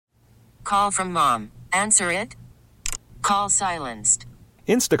call from mom. Answer it. Call silenced.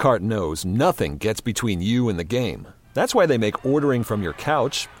 Instacart knows nothing gets between you and the game. That's why they make ordering from your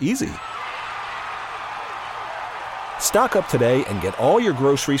couch easy. Stock up today and get all your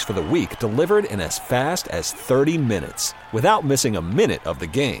groceries for the week delivered in as fast as 30 minutes without missing a minute of the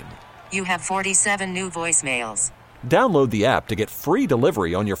game. You have 47 new voicemails. Download the app to get free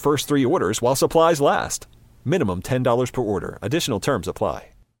delivery on your first 3 orders while supplies last. Minimum $10 per order. Additional terms apply.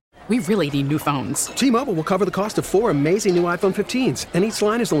 We really need new phones. T-Mobile will cover the cost of 4 amazing new iPhone 15s, and each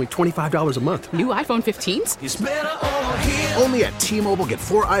line is only $25 a month. New iPhone 15s? It's better over here. Only at T-Mobile, get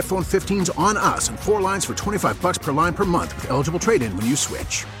 4 iPhone 15s on us and 4 lines for $25 per line per month with eligible trade-in when you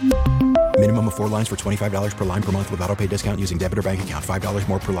switch. Minimum of 4 lines for $25 per line per month with autopay discount using debit or bank account. $5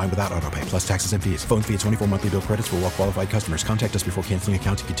 more per line without autopay, plus taxes and fees. Phone fee at 24 monthly bill credits for well-qualified customers. Contact us before canceling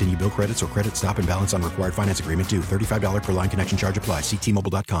account to continue bill credits or credit stop and balance on required finance agreement due. $35 per line connection charge applies. See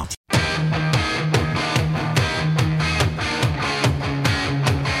T-Mobile.com.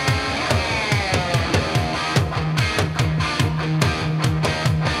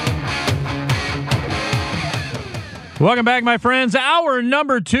 Welcome back, my friends. Hour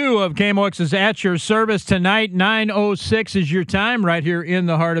number 2 of KMOX is at your service tonight. 9:06 is your time right here in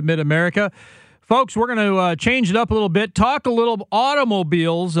the heart of Mid-America. Folks, we're going to change it up a little bit, talk a little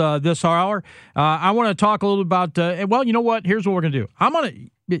automobiles this hour. I want to talk a little about, well, you know what? Here's what we're going to do. I'm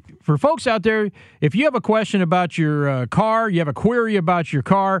going to, for folks out there, if you have a question about your car, you have a query about your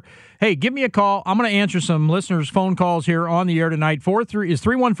car, hey, give me a call. I'm going to answer some listeners' phone calls here on the air tonight.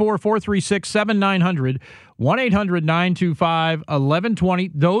 314-436-7900,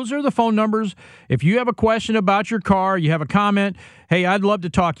 1-800-925-1120. Those are the phone numbers. If you have a question about your car, you have a comment, hey, I'd love to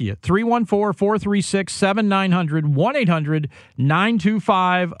talk to you. 314-436-7900,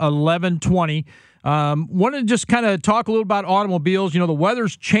 1-800-925-1120. Wanted to just kind of talk a little about automobiles. You know, the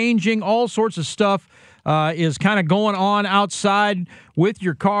weather's changing. All sorts of stuff is kind of going on outside with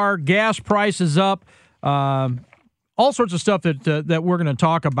your car. Gas prices up. All sorts of stuff that we're going to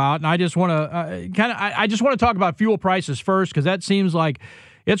talk about. And I just want to I just want to talk about fuel prices first, because that seems like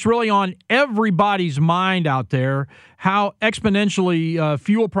it's really on everybody's mind out there, how exponentially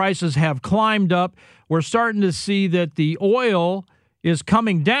fuel prices have climbed up. We're starting to see that the oil is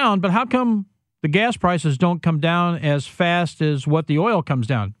coming down, but how come the gas prices don't come down as fast as what the oil comes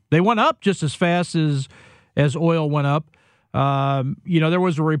down? They went up just as fast as oil went up. You know, there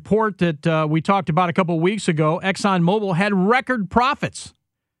was a report that we talked about a couple of weeks ago. ExxonMobil had record profits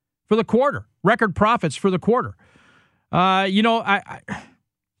for the quarter. You know,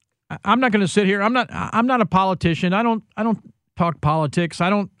 I'm not going to sit here. I'm not a politician. I don't talk politics.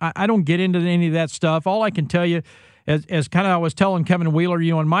 I don't get into any of that stuff. All I can tell you, as kind of I was telling Kevin Wheeler,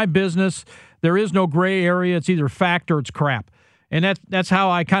 you know, in my business, there is no gray area. It's either fact or it's crap. And that's how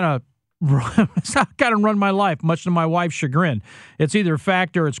I kind of run my life, much to my wife's chagrin. It's either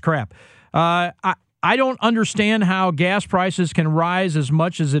fact or it's crap. I don't understand how gas prices can rise as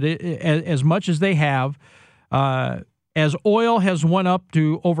much as they have. As oil has went up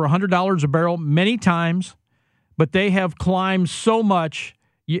to over $100 a barrel many times, but they have climbed so much.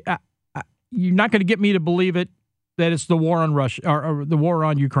 You're not going to get me to believe it that it's the war on Russia or the war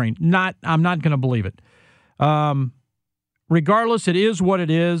on Ukraine. I'm not going to believe it. Regardless, it is what it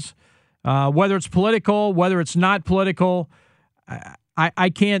is. Whether it's political, whether it's not political,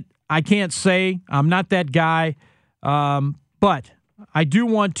 I can't say. I'm not that guy. But I do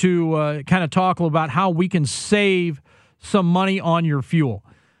want to kind of talk a little about how we can save some money on your fuel.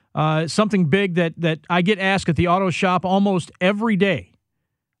 Something big that I get asked at the auto shop almost every day.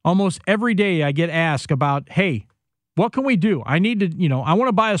 Almost every day I get asked about, hey, what can we do? I need to, I want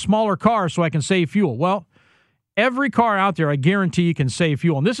to buy a smaller car so I can save fuel. Well, every car out there, I guarantee you can save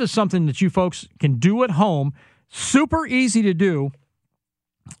fuel. And this is something that you folks can do at home. Super easy to do.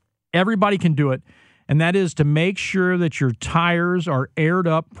 Everybody can do it. And that is to make sure that your tires are aired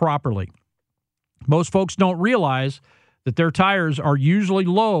up properly. Most folks don't realize that their tires are usually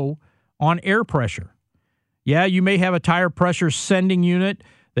low on air pressure. Yeah, you may have a tire pressure sending unit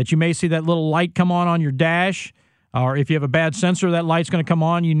that you may see that little light come on your dash. Or if you have a bad sensor, that light's going to come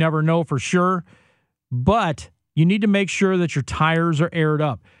on. You never know for sure. But you need to make sure that your tires are aired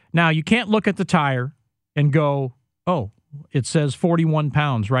up. Now, you can't look at the tire and go, oh, it says 41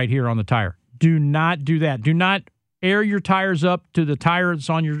 pounds right here on the tire. Do not do that. Do not air your tires up to the tire that's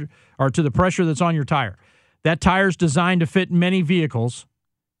on your, or to the pressure that's on your tire. That tire's designed to fit many vehicles.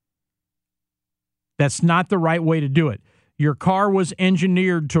 That's not the right way to do it. Your car was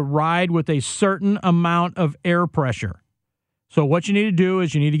engineered to ride with a certain amount of air pressure. So what you need to do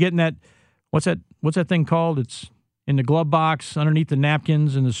is you need to get in that, what's that thing called? It's in the glove box, underneath the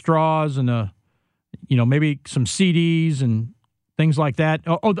napkins and the straws and the, maybe some CDs and things like that.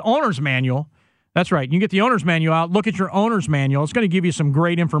 Oh, the owner's manual. That's right. You get the owner's manual out. Look at your owner's manual. It's going to give you some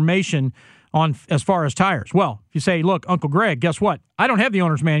great information on as far as tires. Well, if you say, look, Uncle Greg, guess what? I don't have the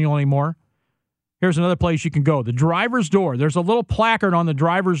owner's manual anymore. Here's another place you can go. The driver's door. There's a little placard on the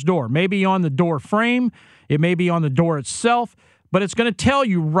driver's door. Maybe on the door frame. It may be on the door itself. But it's going to tell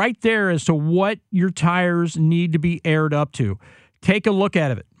you right there as to what your tires need to be aired up to. Take a look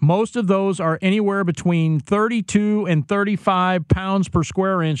at it. Most of those are anywhere between 32 and 35 pounds per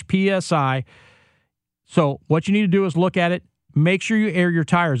square inch PSI. So what you need to do is look at it. Make sure you air your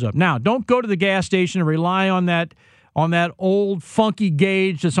tires up. Now, don't go to the gas station and rely on that old funky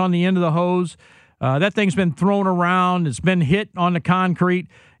gauge that's on the end of the hose. That thing's been thrown around. It's been hit on the concrete.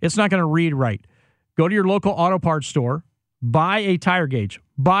 It's not going to read right. Go to your local auto parts store. Buy a tire gauge.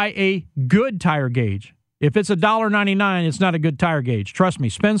 Buy a good tire gauge. If it's $1.99, it's not a good tire gauge. Trust me.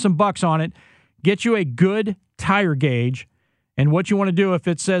 Spend some bucks on it. Get you a good tire gauge. And what you want to do, if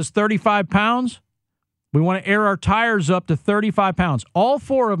it says 35 pounds, we want to air our tires up to 35 pounds. All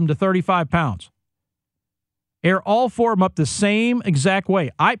four of them to 35 pounds. Air all four of them up the same exact way.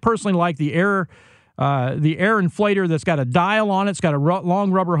 I personally like the air inflator that's got a dial on it. It's got a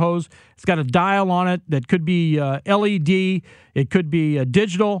long rubber hose. It's got a dial on it that could be LED. It could be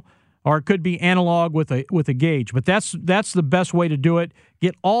digital, or it could be analog with a gauge. But that's the best way to do it.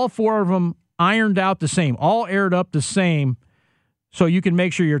 Get all four of them ironed out the same, all aired up the same, so you can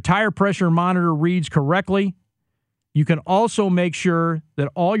make sure your tire pressure monitor reads correctly. You can also make sure that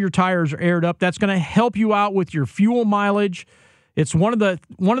all your tires are aired up. That's going to help you out with your fuel mileage. It's one of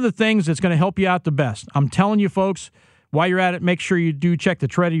the things that's going to help you out the best. I'm telling you, folks, while you're at it, make sure you do check the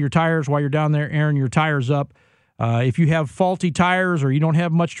tread of your tires while you're down there airing your tires up. If you have faulty tires or you don't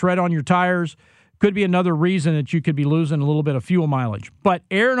have much tread on your tires, could be another reason that you could be losing a little bit of fuel mileage. But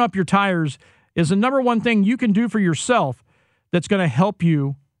airing up your tires is the number one thing you can do for yourself that's going to help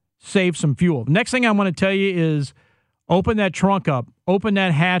you save some fuel. The next thing I'm going to tell you is open that trunk up, open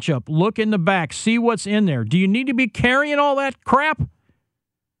that hatch up, look in the back, see what's in there. Do you need to be carrying all that crap?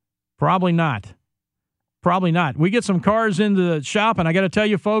 Probably not. Probably not. We get some cars in the shop, and I got to tell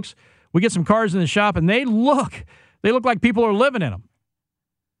you, folks, we get some cars in the shop, and they look like people are living in them.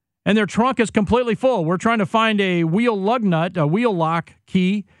 And their trunk is completely full. We're trying to find a wheel lug nut, a wheel lock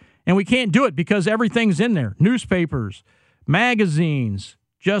key, and we can't do it because everything's in there. Newspapers, magazines,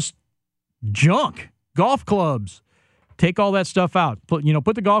 just junk, golf clubs. Take all that stuff out. Put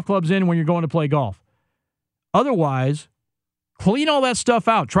the golf clubs in when you're going to play golf. Otherwise, clean all that stuff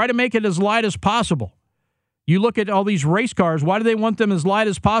out. Try to make it as light as possible. You look at all these race cars. Why do they want them as light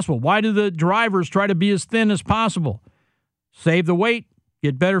as possible? Why do the drivers try to be as thin as possible? Save the weight,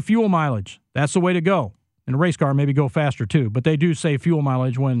 get better fuel mileage. That's the way to go. And a race car maybe go faster too, but they do save fuel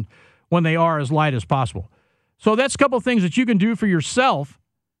mileage when they are as light as possible. So that's a couple of things that you can do for yourself.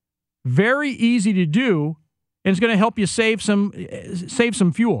 Very easy to do. And it's going to help you save some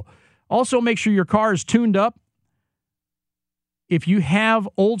fuel. Also, make sure your car is tuned up. If you have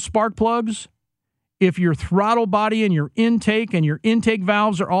old spark plugs, if your throttle body and your intake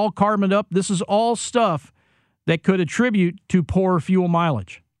valves are all carboned up, this is all stuff that could attribute to poor fuel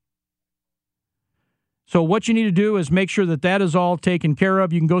mileage. So what you need to do is make sure that is all taken care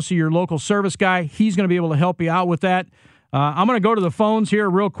of. You can go see your local service guy. He's going to be able to help you out with that. I'm going to go to the phones here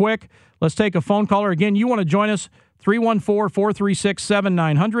real quick. Let's take a phone caller. Again, you want to join us,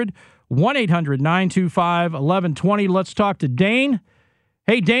 314-436-7900, 1-800-925-1120. Let's talk to Dane.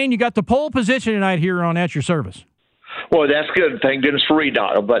 Hey, Dane, you got the pole position tonight here on At Your Service. Well, that's good. Thank goodness for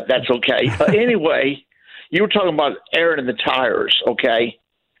Renato, but that's okay. Anyway, you were talking about airing the tires, okay?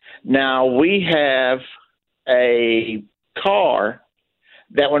 Now, we have a car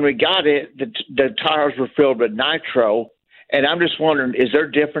that when we got it, the tires were filled with nitro. And I'm just wondering, is there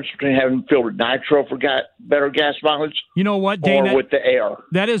a difference between having filled with nitro for better gas mileage? You know what, Dane? Or with the air?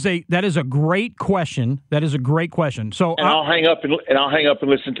 That is a great question. That is a great question. So I'll hang up and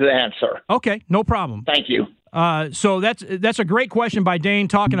listen to the answer. Okay, no problem. Thank you. So that's a great question by Dane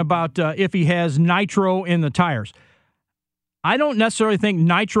talking about if he has nitro in the tires. I don't necessarily think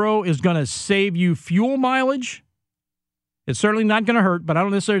nitro is going to save you fuel mileage. It's certainly not going to hurt, but I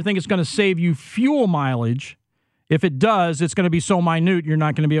don't necessarily think it's going to save you fuel mileage. If it does, it's going to be so minute you're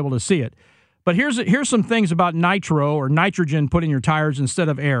not going to be able to see it. But here's some things about nitro or nitrogen put in your tires instead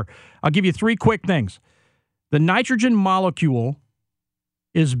of air. I'll give you three quick things. The nitrogen molecule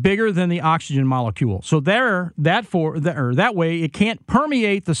is bigger than the oxygen molecule. So that way it can't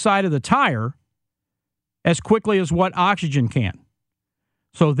permeate the side of the tire as quickly as what oxygen can.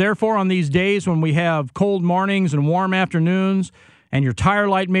 So therefore, on these days when we have cold mornings and warm afternoons and your tire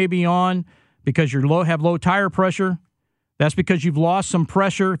light may be on because you have low tire pressure, that's because you've lost some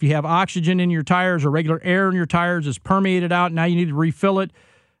pressure. If you have oxygen in your tires or regular air in your tires, it's permeated out. Now you need to refill it.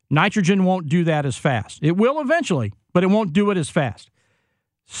 Nitrogen won't do that as fast. It will eventually, but it won't do it as fast.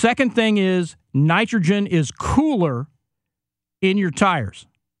 Second thing is nitrogen is cooler in your tires.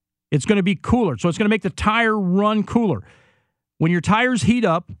 It's going to be cooler. So it's going to make the tire run cooler. When your tires heat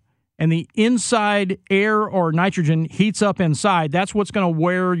up and the inside air or nitrogen heats up inside, that's what's going to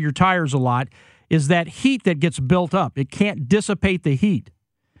wear your tires a lot, is that heat that gets built up. It can't dissipate the heat.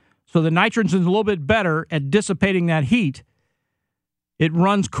 So the nitrogen is a little bit better at dissipating that heat. It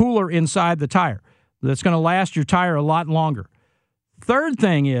runs cooler inside the tire. That's going to last your tire a lot longer. Third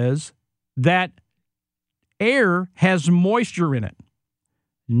thing is that air has moisture in it.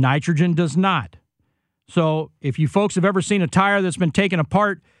 Nitrogen does not. So if you folks have ever seen a tire that's been taken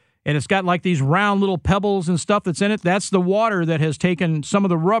apart and it's got like these round little pebbles and stuff that's in it, that's the water that has taken some of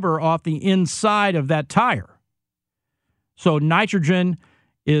the rubber off the inside of that tire. So nitrogen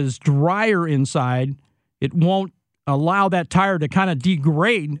is drier inside. It won't allow that tire to kind of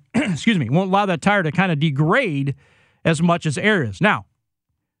degrade, won't allow that tire to kind of degrade as much as air is. Now,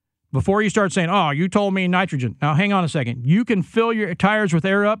 before you start saying, oh, you told me nitrogen. Now, hang on a second. You can fill your tires with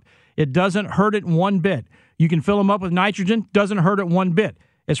air up. It doesn't hurt it one bit. You can fill them up with nitrogen. Doesn't hurt it one bit.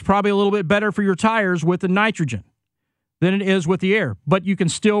 It's probably a little bit better for your tires with the nitrogen than it is with the air, but you can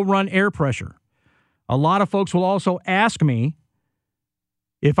still run air pressure. A lot of folks will also ask me,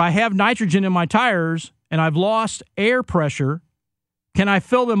 if I have nitrogen in my tires and I've lost air pressure, can I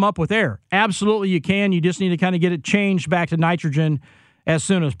fill them up with air? Absolutely you can. You just need to kind of get it changed back to nitrogen as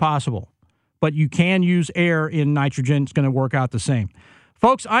soon as possible. But you can use air in nitrogen. It's going to work out the same.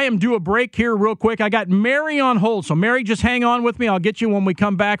 Folks, I am due a break here real quick. I got Mary on hold. So, Mary, just hang on with me. I'll get you when we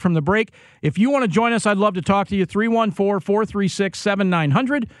come back from the break. If you want to join us, I'd love to talk to you.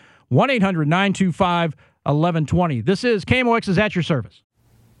 314-436-7900, 1-800-925-1120. This is KMOX's At Your Service.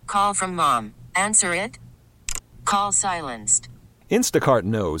 Call from mom. Answer it. Call silenced. Instacart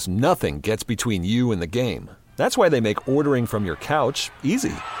knows nothing gets between you and the game. That's why they make ordering from your couch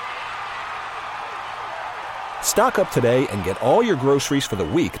easy. Stock up today and get all your groceries for the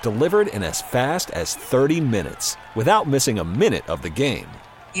week delivered in as fast as 30 minutes without missing a minute of the game.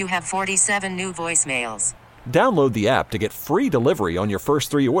 You have 47 new voicemails. Download the app to get free delivery on your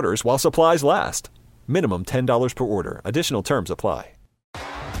first 3 orders while supplies last. Minimum $10 per order. Additional terms apply.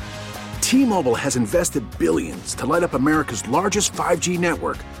 T-Mobile has invested billions to light up America's largest 5G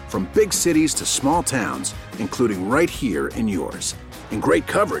network, from big cities to small towns, including right here in yours. And great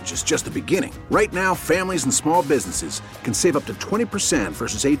coverage is just the beginning. Right now, families and small businesses can save up to 20%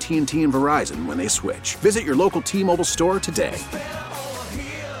 versus AT&T and Verizon when they switch. Visit your local T-Mobile store today.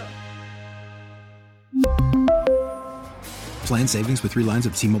 Plan savings with 3 lines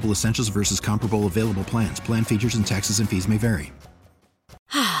of T-Mobile Essentials versus comparable available plans. Plan features and taxes and fees may vary.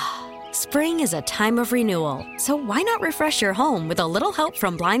 Spring is a time of renewal, so why not refresh your home with a little help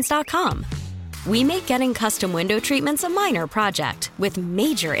from Blinds.com? We make getting custom window treatments a minor project with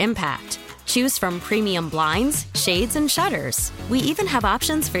major impact. Choose from premium blinds, shades, and shutters. We even have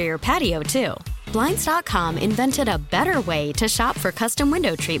options for your patio, too. Blinds.com invented a better way to shop for custom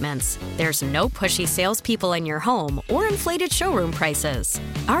window treatments. There's no pushy salespeople in your home or inflated showroom prices.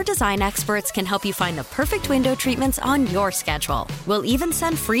 Our design experts can help you find the perfect window treatments on your schedule. We'll even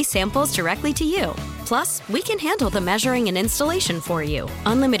send free samples directly to you. Plus, we can handle the measuring and installation for you.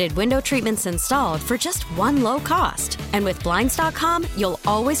 Unlimited window treatments installed for just one low cost. And with Blinds.com, you'll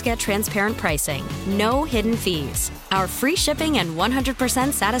always get transparent pricing. No hidden fees. Our free shipping and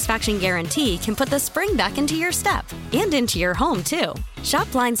 100% satisfaction guarantee can put the spring back into your step and into your home, too.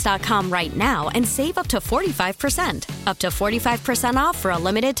 Shop Blinds.com right now and save up to 45%. Up to 45% off for a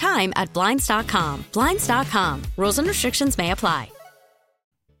limited time at Blinds.com. Blinds.com. Rules and restrictions may apply.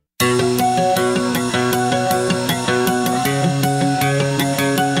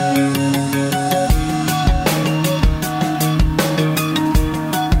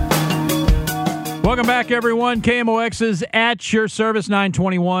 Welcome back, everyone. KMOX's At Your Service.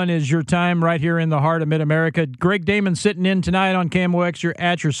 921 is your time right here in the heart of Mid-America. Greg Damon sitting in tonight on KMOX, your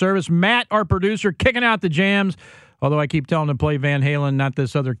At Your Service. Matt, our producer, kicking out the jams, although I keep telling him to play Van Halen, not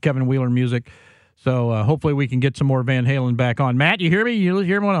this other Kevin Wheeler music. So hopefully we can get some more Van Halen back on. Matt, you hear me? You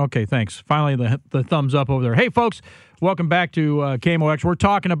hear me? Okay, thanks. Finally, the thumbs up over there. Hey, folks, welcome back to KMOX. We're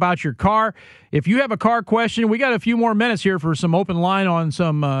talking about your car. If you have a car question, we got a few more minutes here for some open line on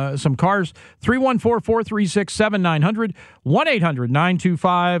some cars. 314-436-7900,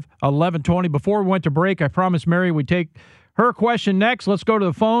 1-800-925-1120. Before we went to break, I promised Mary we'd take her question next. Let's go to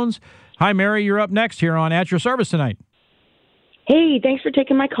the phones. Hi, Mary. You're up next here on At Your Service tonight. Hey, thanks for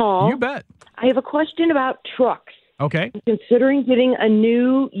taking my call. You bet. I have a question about trucks. Okay. I'm considering getting a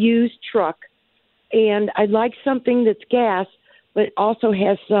new used truck, and I'd like something that's gas, but also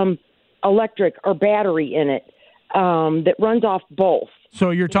has some electric or battery in it that runs off both.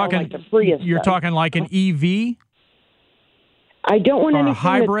 So you're talking, like the Prius you're does. talking like an EV? I don't want Or a anything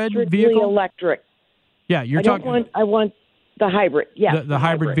hybrid that's strictly vehicle? electric. Yeah, you're talking I want the hybrid. Yeah, the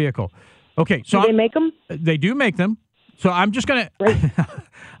hybrid vehicle. Okay, so Do they make them? They do make them. So I'm just gonna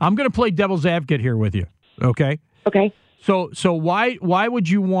I'm gonna play devil's advocate here with you. Okay. Okay. So why would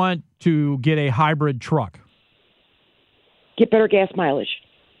you want to get a hybrid truck? Get better gas mileage.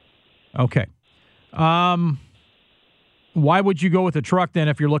 Okay. Why would you go with a truck then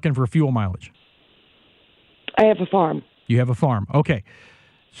if you're looking for fuel mileage? I have a farm. You have a farm. Okay.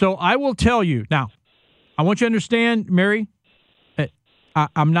 So I will tell you now. I want you to understand, Mary.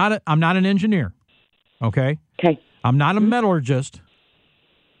 I'm not an engineer. Okay. Okay. I'm not a metallurgist.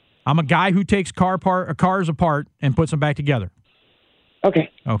 I'm a guy who takes cars apart and puts them back together. Okay.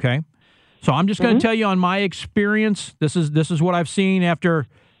 Okay. So I'm just going to tell you on my experience. This is what I've seen after,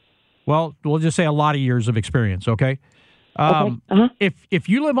 well, we'll just say a lot of years of experience. Okay. If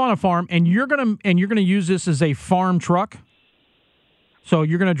you live on a farm and you're gonna use this as a farm truck, so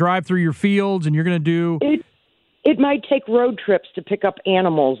you're gonna drive through your fields and you're gonna do. It might take road trips to pick up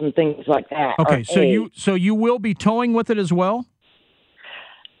animals and things like that. Okay, so you will be towing with it as well?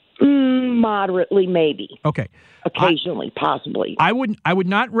 Moderately, maybe. Okay. Occasionally, possibly. I would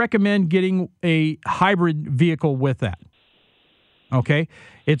not recommend getting a hybrid vehicle with that. Okay?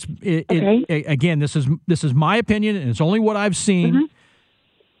 Again, this is my opinion, and it's only what I've seen.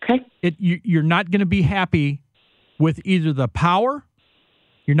 Okay. You're not going to be happy with either the power.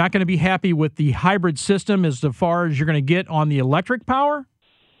 You're not going to be happy with the hybrid system as far as you're going to get on the electric power.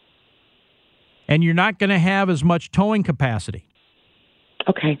 And you're not going to have as much towing capacity.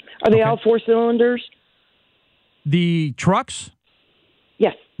 Okay. Are they all 4 cylinders? The trucks?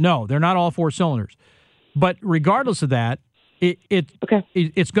 Yes. No, they're not all 4 cylinders. But regardless of that,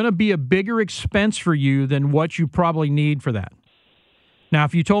 it's going to be a bigger expense for you than what you probably need for that. Now,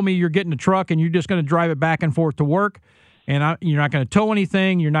 if you told me you're getting a truck and you're just going to drive it back and forth to work, and you're not going to tow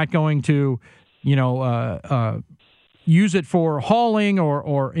anything, you're not going to, use it for hauling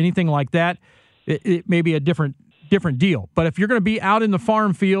or anything like that, it may be a different deal. But if you're going to be out in the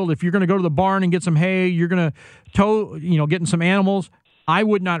farm field, if you're going to go to the barn and get some hay, you're going to tow, getting some animals, I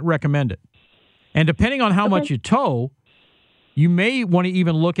would not recommend it. And depending on how much you tow, you may want to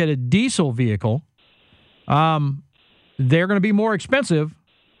even look at a diesel vehicle. They're going to be more expensive,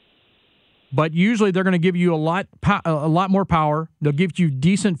 but usually they're going to give you a lot more power. They'll give you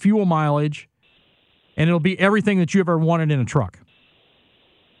decent fuel mileage, and it'll be everything that you ever wanted in a truck.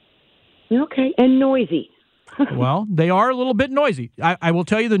 Okay, and noisy. Well, they are a little bit noisy. I will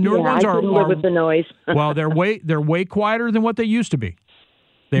tell you, the newer ones I couldn't live with the noise. well, they're way quieter than what they used to be.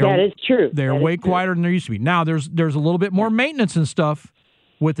 That is true. They're way quieter than they used to be. Now, there's a little bit more maintenance and stuff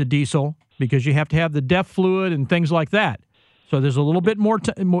with the diesel because you have to have the DEF fluid and things like that. So there's a little bit more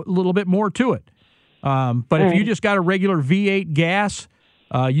to it. But if you just got a regular V8 gas,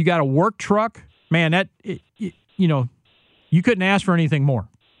 you got a work truck, man, you couldn't ask for anything more.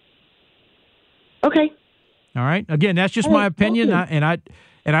 Okay. All right. Again, that's just my opinion, and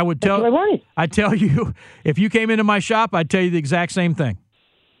I would tell. That's what I wanted. I'd tell you if you came into my shop, I'd tell you the exact same thing.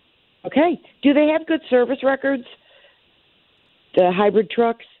 Okay. Do they have good service records? The hybrid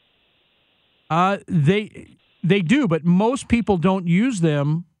trucks? They do, but most people don't use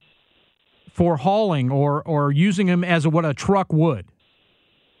them for hauling or using them as what a truck would.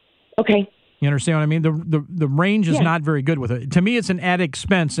 Okay. You understand what I mean? The range is not very good with it. To me, it's an added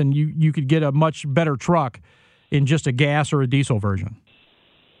expense, and you could get a much better truck in just a gas or a diesel version.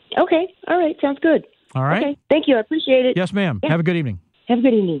 Okay. All right. Sounds good. All right. Okay. Thank you. I appreciate it. Yes, ma'am. Yeah. Have a good evening. Have a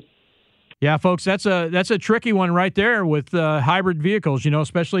good evening. Yeah, folks, that's a tricky one right there with hybrid vehicles,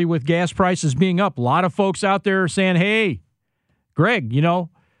 especially with gas prices being up. A lot of folks out there are saying, hey, Greg,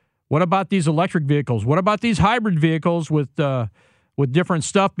 what about these electric vehicles? What about these hybrid vehicles with different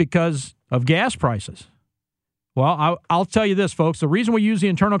stuff because of gas prices? Well, I'll tell you this, folks. The reason we use the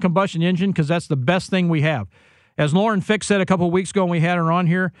internal combustion engine, because that's the best thing we have. As Lauren Fick said a couple of weeks ago when we had her on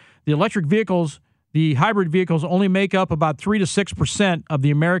here, the electric vehicles, the hybrid vehicles only make up about 3 to 6% of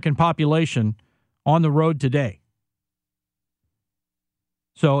the American population on the road today.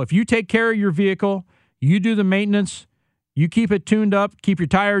 So if you take care of your vehicle, you do the maintenance, you keep it tuned up, keep your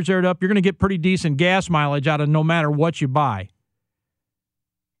tires aired up, you're going to get pretty decent gas mileage out of no matter what you buy.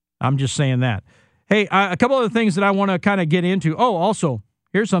 I'm just saying that. Hey, a couple other things that I want to kind of get into. Oh, also,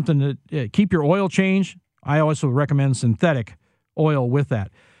 here's something to keep your oil change. I also recommend synthetic oil with that.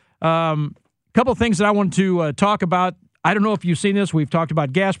 Couple of things that I want to talk about. I don't know if you've seen this. We've talked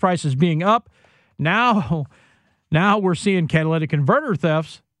about gas prices being up. Now we're seeing catalytic converter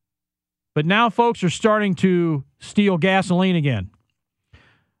thefts. But now folks are starting to steal gasoline again.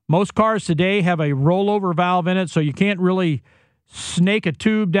 Most cars today have a rollover valve in it, so you can't really snake a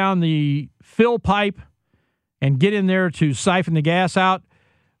tube down the fill pipe and get in there to siphon the gas out.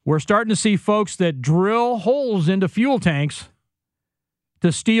 We're starting to see folks that drill holes into fuel tanks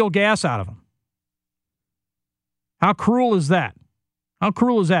to steal gas out of them. How cruel is that? How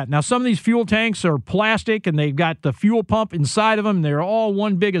cruel is that? Now, some of these fuel tanks are plastic, and they've got the fuel pump inside of them. And they're all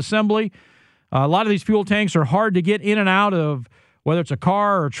one big assembly. A lot of these fuel tanks are hard to get in and out of, whether it's a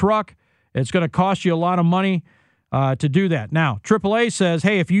car or a truck. It's going to cost you a lot of money to do that. Now, AAA says,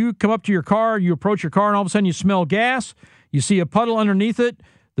 hey, if you come up to your car, you approach your car, and all of a sudden you smell gas, you see a puddle underneath it,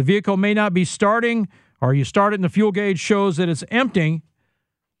 the vehicle may not be starting, or you start it and the fuel gauge shows that it's empty,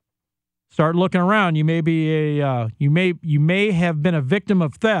 start looking around. You may have been a victim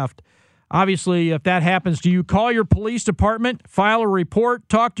of theft. Obviously, if that happens to you, call your police department, file a report,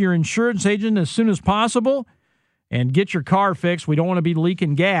 talk to your insurance agent as soon as possible, and get your car fixed. We don't want to be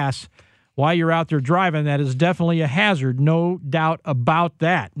leaking gas while you're out there driving. That is definitely a hazard. No doubt about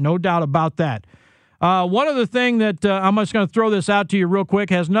that. No doubt about that. One other thing that I'm just going to throw this out to you real quick,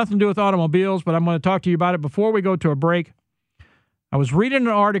 has nothing to do with automobiles, but I'm going to talk to you about it before we go to a break. I was reading an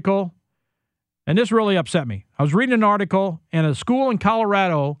article, and this really upset me. I was reading an article, and a school in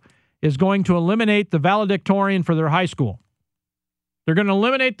Colorado is going to eliminate the valedictorian for their high school. They're going to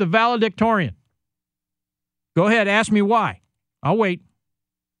eliminate the valedictorian. Go ahead, ask me why. I'll wait.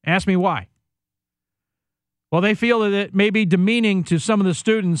 Ask me why. Well, they feel that it may be demeaning to some of the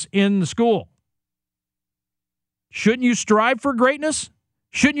students in the school. Shouldn't you strive for greatness?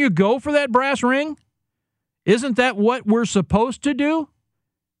 Shouldn't you go for that brass ring? Isn't that what we're supposed to do?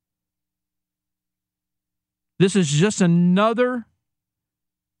 This is just another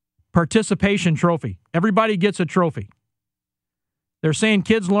participation trophy. Everybody gets a trophy. They're saying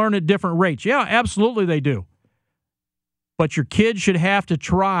kids learn at different rates. Yeah, absolutely they do. But your kids should have to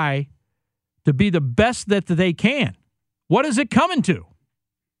try to be the best that they can. What is it coming to?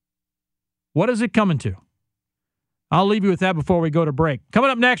 What is it coming to? I'll leave you with that before we go to break. Coming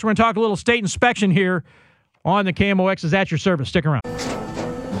up next, we're going to talk a little state inspection here on the KMOX is at your service. Stick around.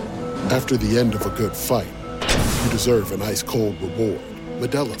 After the end of a good fight, you deserve an ice-cold reward.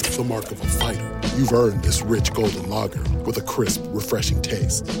 Modelo, the mark of a fighter. You've earned this rich golden lager with a crisp, refreshing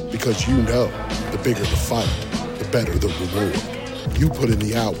taste. Because you know, the bigger the fight, the better the reward. You put in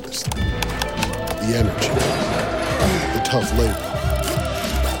the hours, the energy, the tough labor.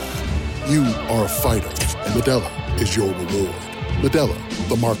 You are a fighter, and Modelo is your reward. Modelo,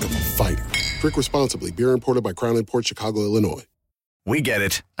 the mark of a fighter. Drink responsibly. Beer imported by Crown Imports, Chicago, Illinois. We get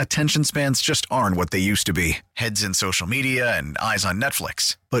it. Attention spans just aren't what they used to be. Heads in social media and eyes on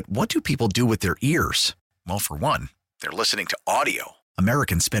Netflix. But what do people do with their ears? Well, for one, they're listening to audio.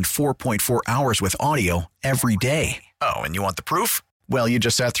 Americans spend 4.4 hours with audio every day. Oh, and you want the proof? Well, you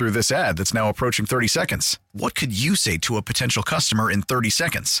just sat through this ad that's now approaching 30 seconds. What could you say to a potential customer in 30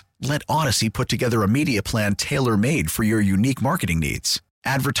 seconds? Let Odyssey put together a media plan tailor-made for your unique marketing needs.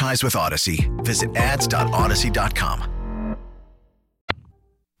 Advertise with Odyssey. Visit ads.odyssey.com.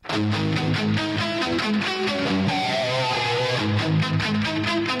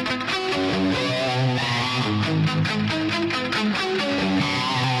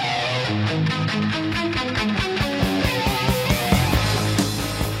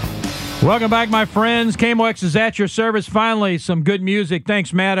 Welcome back, my friends. KMOX is at your service. Finally, some good music.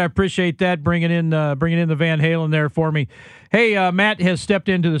 Thanks, Matt. I appreciate that, bringing in the Van Halen there for me. Hey, Matt has stepped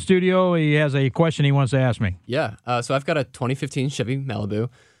into the studio. He has a question he wants to ask me. Yeah, so I've got a 2015 Chevy Malibu.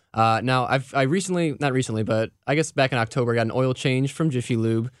 Now, I recently, not recently, but I guess back in October, I got an oil change from Jiffy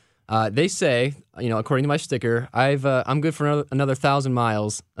Lube. They say, according to my sticker, I'm good for another 1,000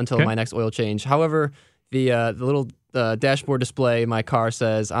 miles until my next oil change. However, the little dashboard display in my car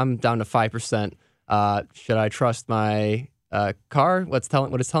says I'm down to 5%. Should I trust my car? What it's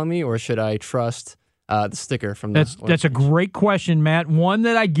telling me, or should I trust the sticker from the? That's a great question, Matt. One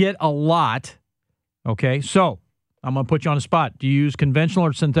that I get a lot. Okay, so I'm going to put you on the spot. Do you use conventional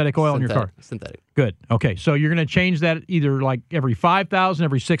or synthetic oil in your car? Synthetic. Good. Okay, so you're going to change that either like every 5,000,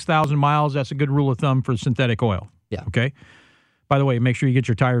 every 6,000 miles. That's a good rule of thumb for synthetic oil. Yeah. Okay. By the way, make sure you get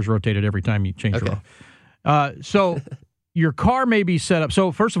your tires rotated every time you change your oil. So your car may be set up.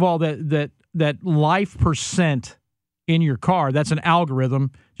 So first of all, that life percent in your car. That's an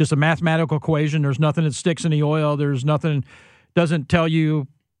algorithm, just a mathematical equation. There's nothing that sticks in the oil. There's nothing, doesn't tell you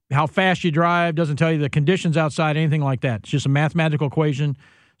how fast you drive, doesn't tell you the conditions outside, anything like that. It's just a mathematical equation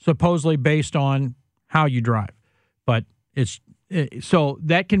supposedly based on how you drive. But so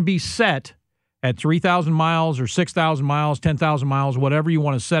that can be set at 3,000 miles or 6,000 miles, 10,000 miles, whatever you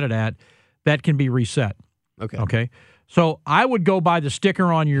want to set it at, that can be reset. Okay. So I would go by the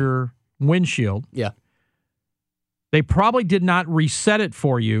sticker on your windshield. Yeah. They probably did not reset it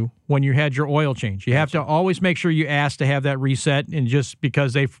for you when you had your oil change. You have to always make sure you ask to have that reset, and just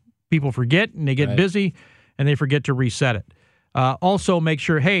because people forget and they get busy and they forget to reset it. Also make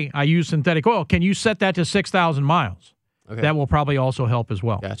sure, hey, I use synthetic oil. Can you set that to 6,000 miles? Okay. That will probably also help as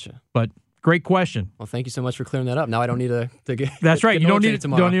well. Gotcha. But great question. Well, thank you so much for clearing that up. Now I don't need to get. That's right. Get You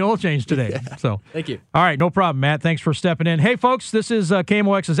don't need oil change today. Yeah. So thank you. All right, no problem, Matt. Thanks for stepping in. Hey, folks, this is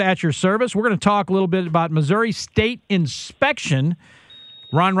KMOX's At Your Service. We're going to talk a little bit about Missouri State Inspection.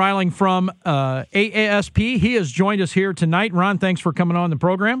 Ron Reiling from AASP. He has joined us here tonight. Ron, thanks for coming on the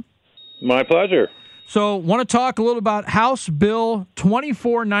program. My pleasure. So, want to talk a little about House Bill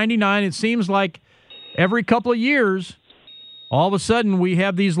 2499. It seems like every couple of years, all of a sudden, we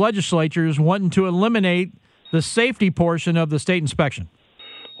have these legislatures wanting to eliminate the safety portion of the state inspection.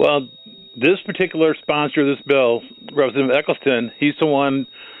 Well, this particular sponsor of this bill, Representative Eccleston, he's the one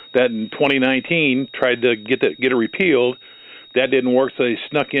that in 2019 tried to get it repealed. That didn't work, so they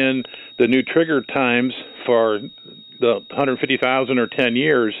snuck in the new trigger times for the 150,000 or 10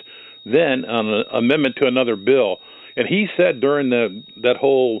 years, then on an amendment to another bill. And he said during that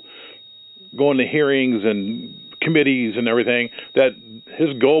whole going to hearings and committees and everything that his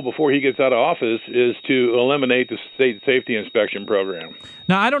goal before he gets out of office is to eliminate the state safety inspection program.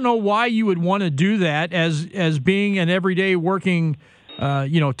 Now, I don't know why you would want to do that as being an everyday working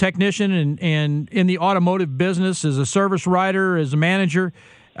technician and in the automotive business, as a service writer, as a manager.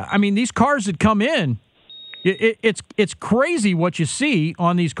 I mean, these cars that come in, it's crazy what you see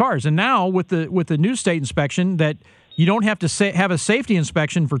on these cars. And now with the new state inspection, that you don't have to have a safety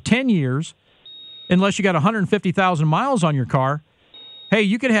inspection for 10 years unless you got 150,000 miles on your car. Hey,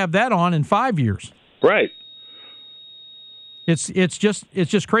 you could have that on in 5 years. Right. It's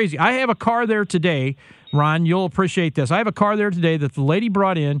just crazy. I have a car there today, Ron. You'll appreciate this. I have a car there today that the lady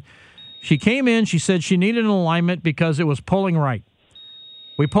brought in. She came in. She said she needed an alignment because it was pulling right.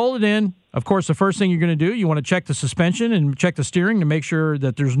 We pulled it in. Of course, the first thing you're going to do, you want to check the suspension and check the steering to make sure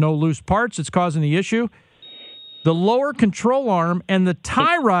that there's no loose parts that's causing the issue. The lower control arm and the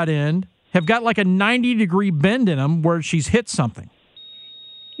tie rod end have got like a 90-degree bend in them where she's hit something.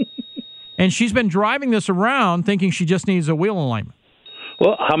 And she's been driving this around thinking she just needs a wheel alignment.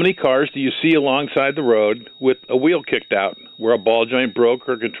 Well, how many cars do you see alongside the road with a wheel kicked out, where a ball joint broke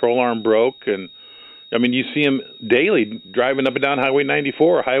or a control arm broke? And I mean, you see them daily driving up and down Highway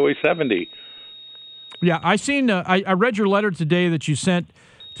 94 or Highway 70. Yeah, I read your letter today that you sent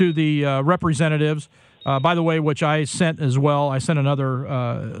to the representatives. By the way, which I sent as well. I sent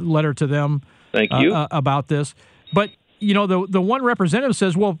another letter to them. Thank you. About this. But you know, the one representative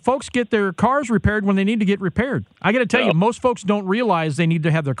says, well, folks get their cars repaired when they need to get repaired. I got to tell you, most folks don't realize they need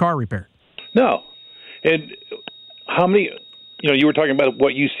to have their car repaired. No. And how many, you were talking about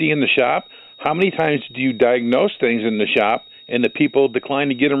what you see in the shop. How many times do you diagnose things in the shop and the people decline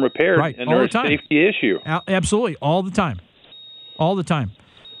to get them repaired? Right. And they're a safety issue. Absolutely. All the time. All the time.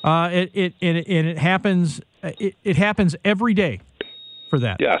 It happens. It happens every day for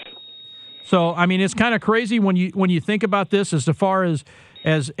that. Yes. So I mean, it's kind of crazy when you think about this, as far as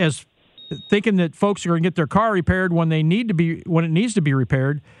thinking that folks are going to get their car repaired when it needs to be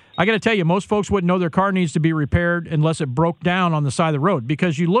repaired. I got to tell you, most folks wouldn't know their car needs to be repaired unless it broke down on the side of the road.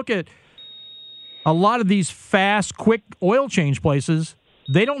 Because you look at a lot of these fast, quick oil change places,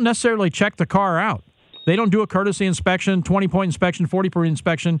 they don't necessarily check the car out. They don't do a courtesy inspection, 20-point inspection, 40-point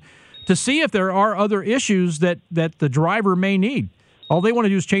inspection to see if there are other issues that the driver may need. All they want to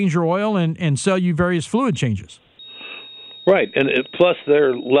do is change your oil and sell you various fluid changes. Right, and plus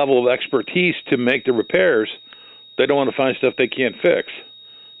their level of expertise to make the repairs, they don't want to find stuff they can't fix.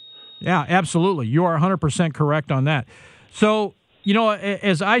 Yeah, absolutely. You are 100% correct on that. So,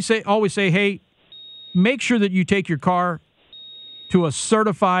 as I always say, hey, make sure that you take your car to a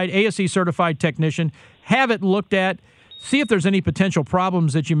ASE-certified technician, have it looked at, see if there's any potential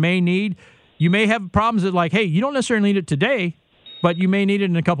problems that you may need. You may have problems that, like, hey, you don't necessarily need it today, but you may need it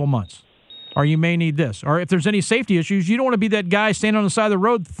in a couple months, or you may need this. Or if there's any safety issues, you don't want to be that guy standing on the side of the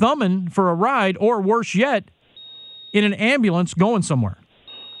road thumbing for a ride, or worse yet, in an ambulance going somewhere.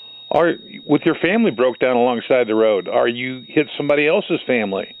 Or with your family broke down alongside the road, or you hit somebody else's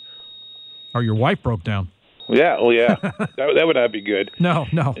family. Or your wife broke down. Yeah, that would not be good. No.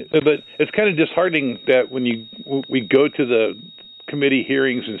 But it's kind of disheartening that when we go to the committee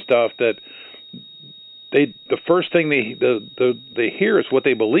hearings and stuff, that the first thing they hear is what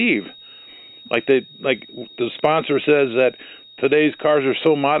they believe. Like the sponsor says that today's cars are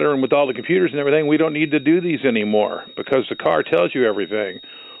so modern with all the computers and everything, we don't need to do these anymore because the car tells you everything.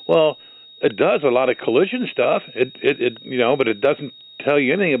 Well, it does a lot of collision stuff. But it doesn't tell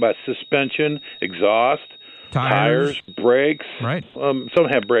you anything about suspension, exhaust, tires, brakes. Right. Some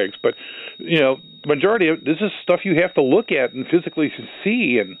have brakes, but majority of this is stuff you have to look at and physically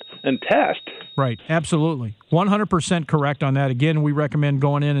see and test. Right. Absolutely. 100% correct on that. Again, we recommend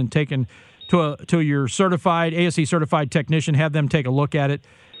going in and taking to your certified ASE certified technician, have them take a look at it.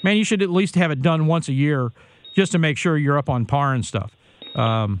 Man, you should at least have it done once a year just to make sure you're up on par and stuff.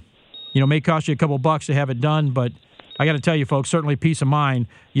 May cost you a couple bucks to have it done, but I got to tell you, folks, certainly peace of mind.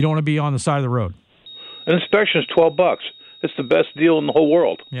 You don't want to be on the side of the road. An inspection is $12. It's the best deal in the whole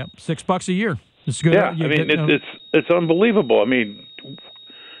world. Yep, $6 a year. It's good. Yeah, it's unbelievable. I mean,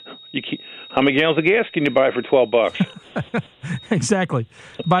 how many gallons of gas can you buy for $12? Exactly.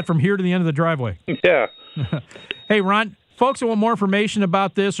 About from here to the end of the driveway. Yeah. Hey, Ron, folks that want more information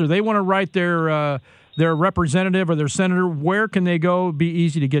about this, or they want to write their representative or their senator, where can they go? Be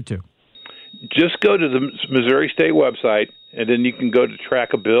easy to get to. Just go to the Missouri State website, and then you can go to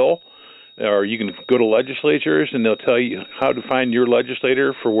Track a Bill, or you can go to legislatures, and they'll tell you how to find your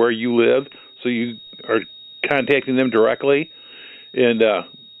legislator for where you live, so you are contacting them directly. And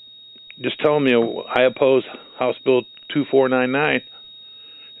just tell them, I oppose House Bill 2499.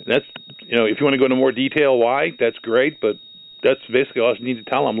 That's, if you want to go into more detail why, that's great, but that's basically all you need to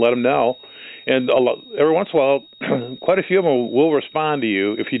tell them, let them know. And every once in a while, quite a few of them will respond to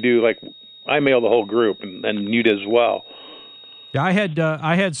you if you do, like I mail the whole group, and you did as well. Yeah,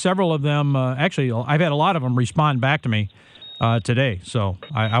 I had several of them. Actually, I've had a lot of them respond back to me today, so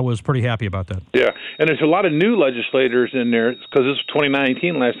I was pretty happy about that. Yeah, and there's a lot of new legislators in there because this was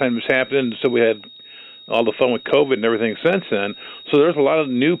 2019 last time this happened, so we had all the fun with COVID and everything since then. So there's a lot of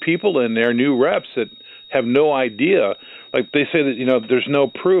new people in there, new reps that have no idea. Like they say that there's no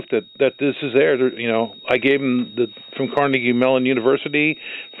proof that this is there. I gave them from Carnegie Mellon University,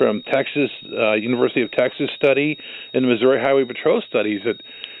 from Texas University of Texas study, and the Missouri Highway Patrol studies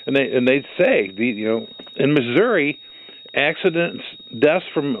and they say in Missouri, accidents, deaths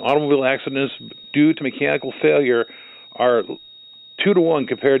from automobile accidents due to mechanical failure are 2 to 1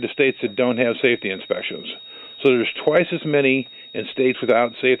 compared to states that don't have safety inspections. So there's twice as many in states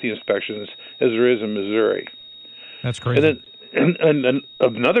without safety inspections as there is in Missouri. That's crazy. And then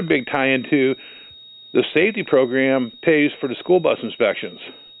another big tie-in to the safety program pays for the school bus inspections.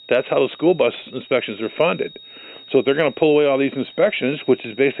 That's how the school bus inspections are funded. So if they're going to pull away all these inspections, which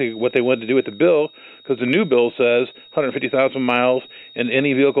is basically what they wanted to do with the bill, because the new bill says 150,000 miles and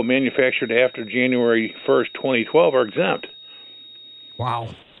any vehicle manufactured after January 1st, 2012 are exempt.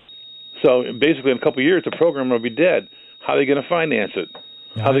 Wow. So basically in a couple of years, the program will be dead. How are they going to finance it?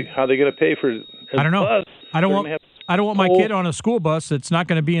 Yeah. How are they going to pay for it? I don't know. Plus, I don't want my kid on a school bus that's not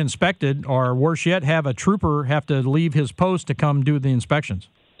going to be inspected, or worse yet, have a trooper have to leave his post to come do the inspections.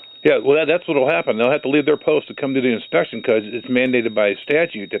 Yeah, well, that's what will happen. They'll have to leave their post to come do the inspection because it's mandated by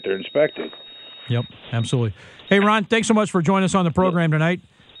statute that they're inspected. Yep, absolutely. Hey, Ron, thanks so much for joining us on the program tonight.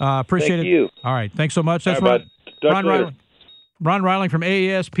 Appreciate it. Thank you. All right, thanks so much. That's Ron Riley. Ron Riley from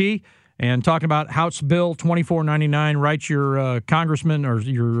AASP, and talking about House Bill 2499. Write your congressman or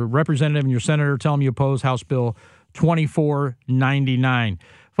your representative and your senator. Tell them you oppose House Bill 2499.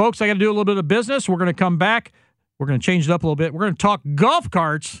 Folks, I got to do a little bit of business. We're going to come back. We're going to change it up a little bit. We're going to talk golf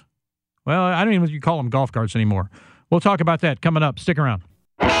carts. Well, I don't even know if you call them golf carts anymore. We'll talk about that coming up. Stick around.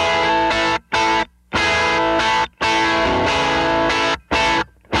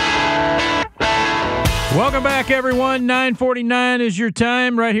 Welcome back, everyone. 9:49 is your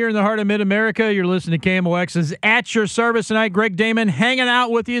time right here in the heart of Mid-America. You're listening to KMOX's At Your Service tonight. Greg Damon hanging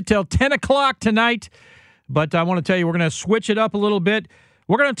out with you till 10 o'clock tonight. But I want to tell you, we're going to switch it up a little bit.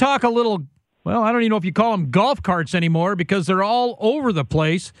 We're going to talk a little, well, I don't even know if you call them golf carts anymore because they're all over the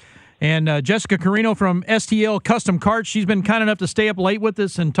place. And Jessica Carino from STL Custom Carts, she's been kind enough to stay up late with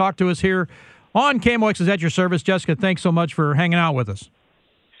us and talk to us here on KMOX's At Your Service. Jessica, thanks so much for hanging out with us.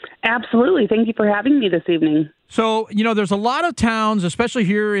 Absolutely. Thank you for having me this evening. So, there's a lot of towns, especially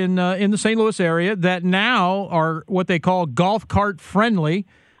here in the St. Louis area, that now are what they call golf cart friendly.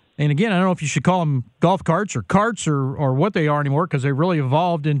 And again, I don't know if you should call them golf carts or what they are anymore because they really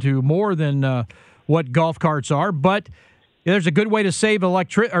evolved into more than what golf carts are. But There's a good way to save a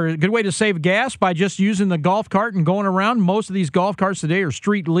good way to save gas by just using the golf cart and going around. Most of these golf carts today are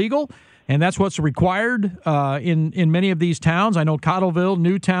street legal, and that's what's required in many of these towns. I know Cottleville,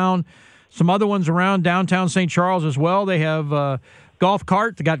 Newtown, some other ones around downtown St. Charles as well. They have golf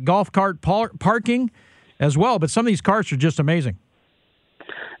cart. They got golf cart parking as well. But some of these carts are just amazing.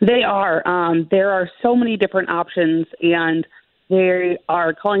 They are. There are so many different options, and they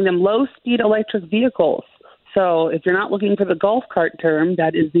are calling them low-speed electric vehicles. So if you're not looking for the golf cart term,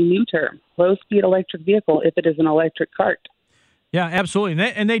 that is the new term, low-speed electric vehicle, if it is an electric cart. Yeah, absolutely.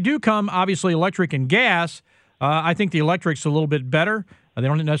 And they do come, obviously, electric and gas. I think the electric's a little bit better. They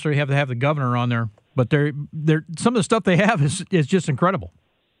don't necessarily have to have the governor on there. But they're some of the stuff they have is just incredible.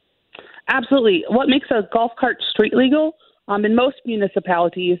 Absolutely. What makes a golf cart street legal, in most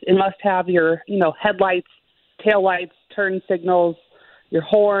municipalities, it must have your headlights, taillights, turn signals, your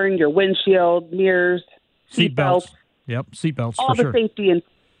horn, your windshield, mirrors, seatbelts. Yep, seatbelts all for the sure. Safety and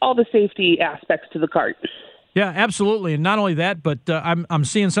all the safety aspects to the cart. Yeah, absolutely. And not only that, but I'm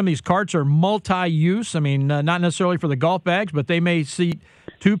seeing some of these carts are multi-use. I mean, not necessarily for the golf bags, but they may seat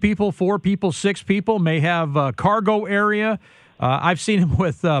 2 people, 4 people, 6 people, may have a cargo area. I've seen them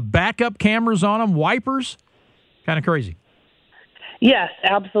with backup cameras on them, wipers. Kind of crazy. Yes,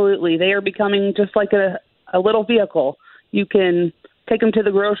 absolutely. They are becoming just like a little vehicle. You can take them to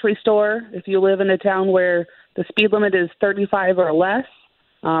the grocery store if you live in a town where the speed limit is 35 or less.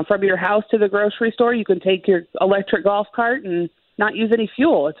 From your house to the grocery store, you can take your electric golf cart and not use any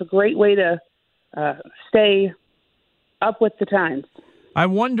fuel. It's a great way to stay up with the times. I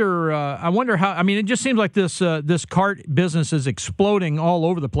wonder how. I mean, it just seems like this cart business is exploding all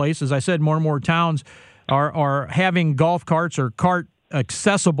over the place. As I said, more and more towns are having golf carts or cart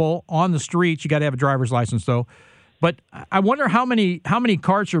accessible on the streets. You got to have a driver's license, though. But I wonder how many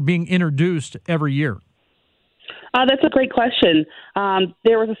carts are being introduced every year. That's a great question.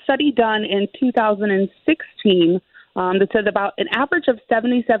 There was a study done in 2016 that said about an average of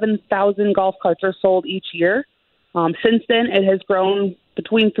 77,000 golf carts are sold each year. Since then, it has grown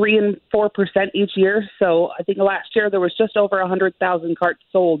between 3 and 4% each year. So I think last year there was just over 100,000 carts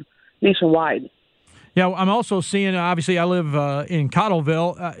sold nationwide. Yeah, I'm also seeing, obviously I live in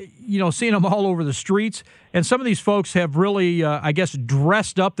Cottleville, seeing them all over the streets. And some of these folks have really, I guess,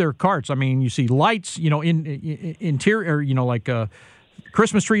 dressed up their carts. I mean, you see lights, in interior, like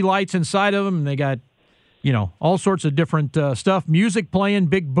Christmas tree lights inside of them. And they got, all sorts of different stuff. Music playing,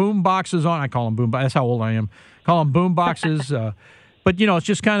 big boom boxes on. I call them boom boxes. That's how old I am. Call them boom boxes. But, it's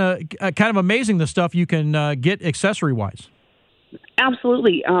just kind of amazing the stuff you can get accessory-wise.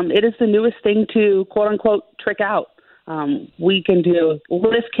 Absolutely. It is the newest thing to, quote-unquote, trick out. We can do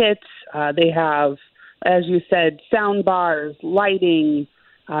lift kits. They have, as you said, sound bars, lighting.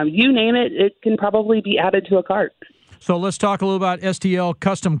 You name it, it can probably be added to a cart. So let's talk a little about STL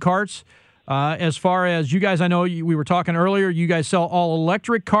Custom Carts. As far as you guys, I know we were talking earlier, you guys sell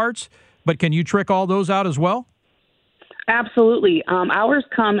all-electric carts, but can you trick all those out as well? Absolutely. Ours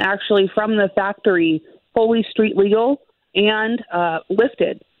come actually from the factory, fully street legal, and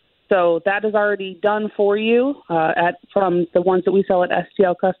lifted. So that is already done for you from the ones that we sell at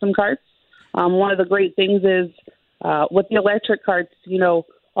STL Custom Carts. One of the great things is with the electric carts, a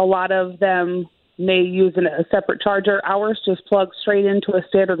lot of them may use a separate charger. Ours just plugs straight into a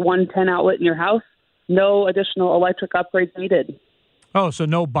standard 110 outlet in your house. No additional electric upgrades needed. Oh, so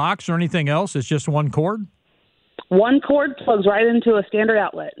no box or anything else? It's just one cord? One cord plugs right into a standard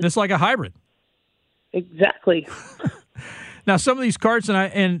outlet. It's like a hybrid. Exactly. Now, some of these carts,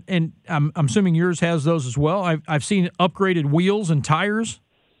 and I'm assuming yours has those as well. I've seen upgraded wheels and tires.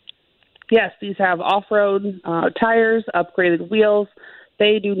 Yes, these have off-road tires, upgraded wheels.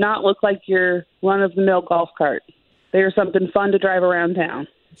 They do not look like your run-of-the-mill golf cart. They are something fun to drive around town.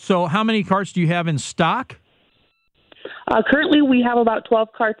 So how many carts do you have in stock? Currently, we have about 12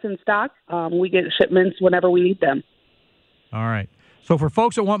 carts in stock. We get shipments whenever we need them. All right. So for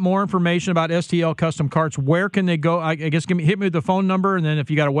folks that want more information about STL Custom Carts, where can they go? I guess hit me with the phone number, and then if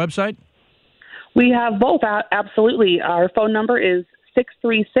you got a website? We have both, absolutely. Our phone number is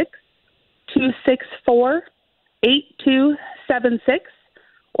 636-264-8276,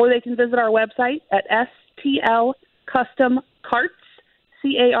 or they can visit our website at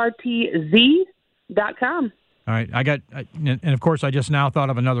stlcustomcarts.com. All right, and of course, I just now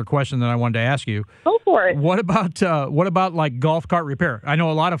thought of another question that I wanted to ask you. Go for it. What about like golf cart repair? I know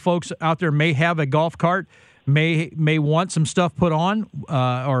a lot of folks out there may have a golf cart, may want some stuff put on,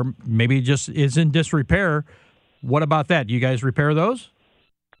 or maybe just is in disrepair. What about that? Do you guys repair those?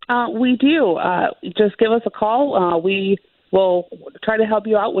 We do. Just give us a call. We will try to help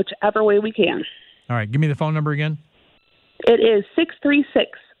you out whichever way we can. All right, give me the phone number again. It is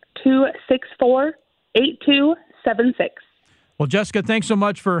 636-264-8276. Well, Jessica, thanks so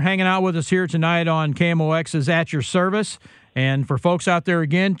much for hanging out with us here tonight on KMOX's At Your Service. And for folks out there,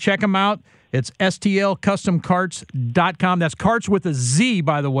 again, check them out. It's STLCustomCarts.com. That's carts with a Z,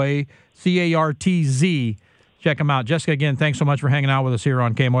 by the way, CARTZ. Check them out. Jessica, again, thanks so much for hanging out with us here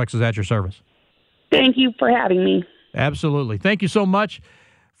on KMOX's At Your Service. Thank you for having me. Absolutely. Thank you so much.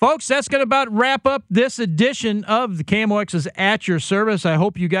 Folks, that's going to about wrap up this edition of the KMOX's At Your Service. I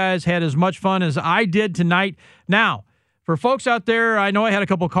hope you guys had as much fun as I did tonight. Now, for folks out there, I know I had a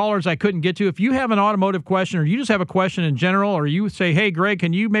couple of callers I couldn't get to. If you have an automotive question or you just have a question in general, or you say, hey, Greg,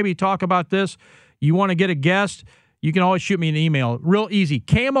 can you maybe talk about this? You want to get a guest? You can always shoot me an email. Real easy.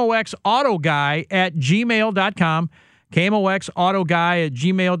 KMOXAutoGuy@gmail.com.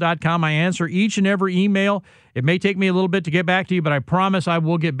 KMOXAutoGuy@gmail.com. I answer each and every email. It may take me a little bit to get back to you, but I promise I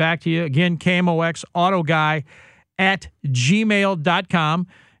will get back to you. Again, KMOXAutoGuy@gmail.com.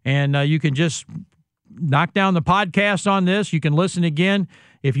 And you can just knock down the podcast on this. You can listen again.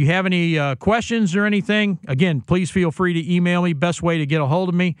 If you have any questions or anything, again, please feel free to email me. Best way to get a hold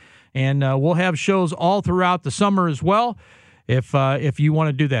of me. And we'll have shows all throughout the summer as well if you want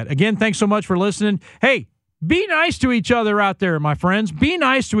to do that. Again, thanks so much for listening. Hey, be nice to each other out there, my friends. Be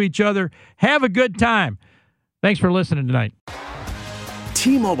nice to each other. Have a good time. Thanks for listening tonight.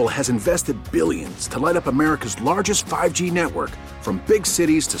 T-Mobile has invested billions to light up America's largest 5G network, from big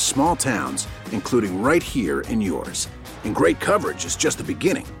cities to small towns, including right here in yours. And great coverage is just the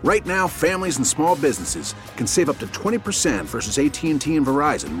beginning. Right now, families and small businesses can save up to 20% versus AT&T and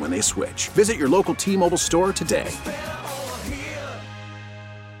Verizon when they switch. Visit your local T-Mobile store today.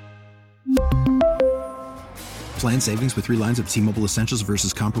 Plan savings with 3 lines of T-Mobile Essentials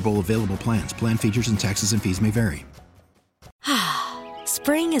versus comparable available plans. Plan features and taxes and fees may vary.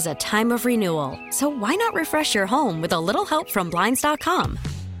 Spring is a time of renewal, so why not refresh your home with a little help from Blinds.com?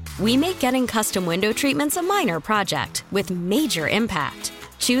 We make getting custom window treatments a minor project with major impact.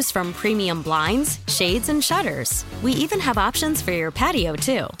 Choose from premium blinds, shades, and shutters. We even have options for your patio,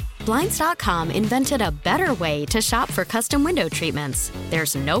 too. Blinds.com invented a better way to shop for custom window treatments.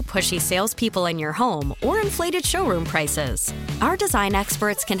 There's no pushy salespeople in your home or inflated showroom prices. Our design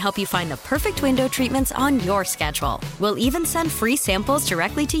experts can help you find the perfect window treatments on your schedule. We'll even send free samples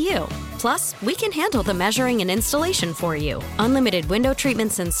directly to you. Plus, we can handle the measuring and installation for you. Unlimited window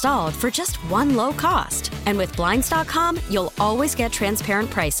treatments installed for just one low cost. And with Blinds.com, you'll always get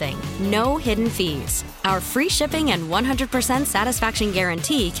transparent pricing. No hidden fees. Our free shipping and 100% satisfaction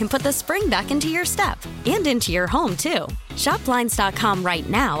guarantee can put the spring back into your step and into your home, too. Shop Blinds.com right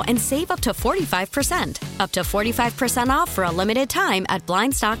now and save up to 45%. Up to 45% off for a limited time at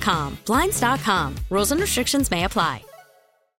Blinds.com. Blinds.com. Rules and restrictions may apply.